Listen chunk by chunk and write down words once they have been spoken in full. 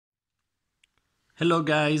Hello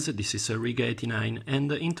guys, this is Riga89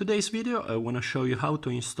 and in today's video I want to show you how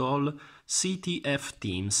to install CTF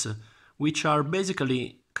themes, which are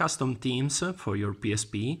basically custom themes for your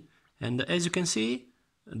PSP. And as you can see,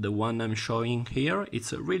 the one I'm showing here,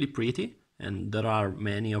 it's really pretty and there are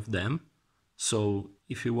many of them. So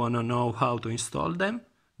if you want to know how to install them,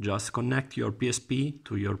 just connect your PSP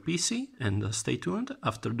to your PC and stay tuned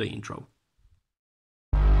after the intro.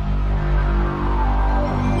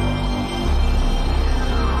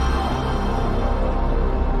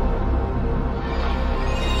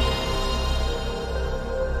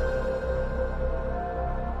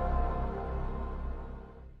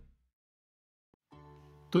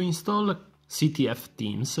 To install CTF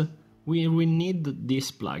themes, we will need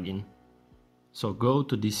this plugin. So go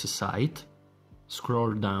to this site,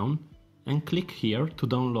 scroll down and click here to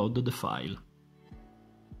download the file.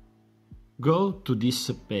 Go to this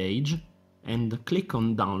page and click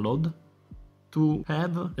on download to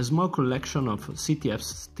have a small collection of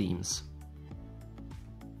CTF themes.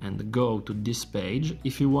 And go to this page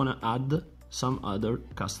if you want to add some other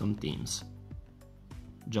custom themes.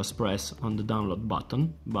 Just press on the download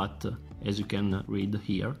button, but as you can read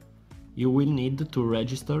here, you will need to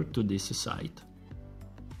register to this site.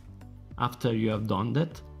 After you have done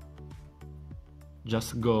that,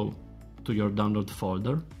 just go to your download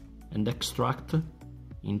folder and extract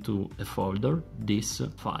into a folder this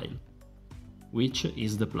file, which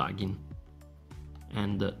is the plugin,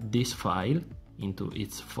 and this file into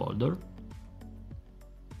its folder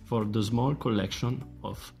for the small collection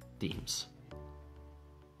of themes.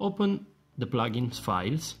 Open the plugins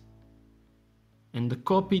files and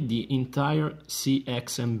copy the entire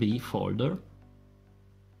CXMB folder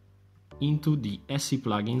into the SE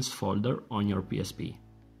plugins folder on your PSP.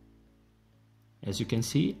 As you can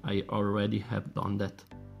see, I already have done that.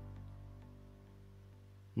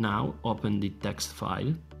 Now open the text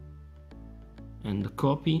file and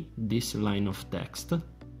copy this line of text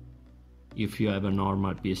if you have a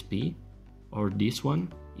normal PSP, or this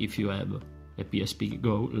one if you have a PSP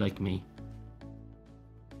Go like me.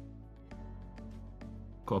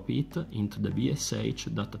 Copy it into the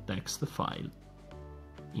bsh.txt file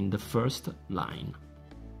in the first line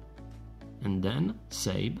and then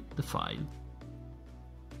save the file.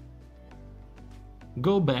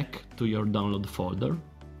 Go back to your download folder,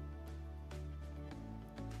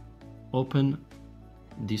 open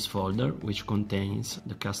this folder which contains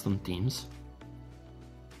the custom themes,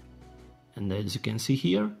 and as you can see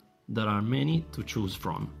here, there are many to choose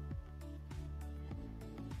from.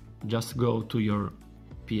 Just go to your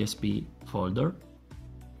PSP folder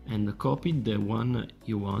and copy the one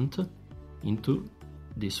you want into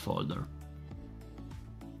this folder.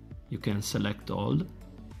 You can select all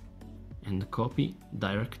and copy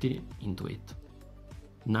directly into it.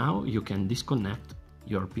 Now you can disconnect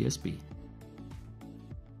your PSP.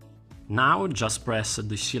 Now just press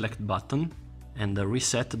the select button and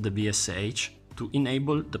reset the BSH to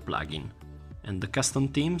enable the plugin, and the custom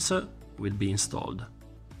themes will be installed.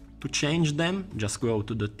 To change them, just go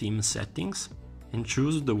to the theme settings and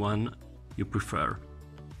choose the one you prefer.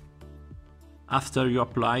 After you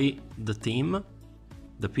apply the theme,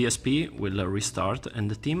 the PSP will restart and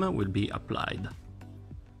the theme will be applied.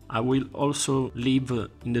 I will also leave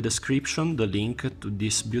in the description the link to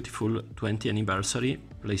this beautiful 20th anniversary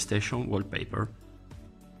PlayStation wallpaper.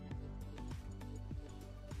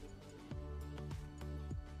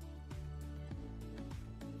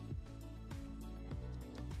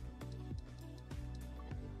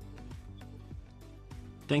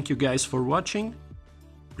 Thank you guys for watching,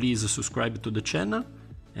 please subscribe to the channel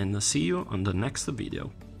and see you on the next video.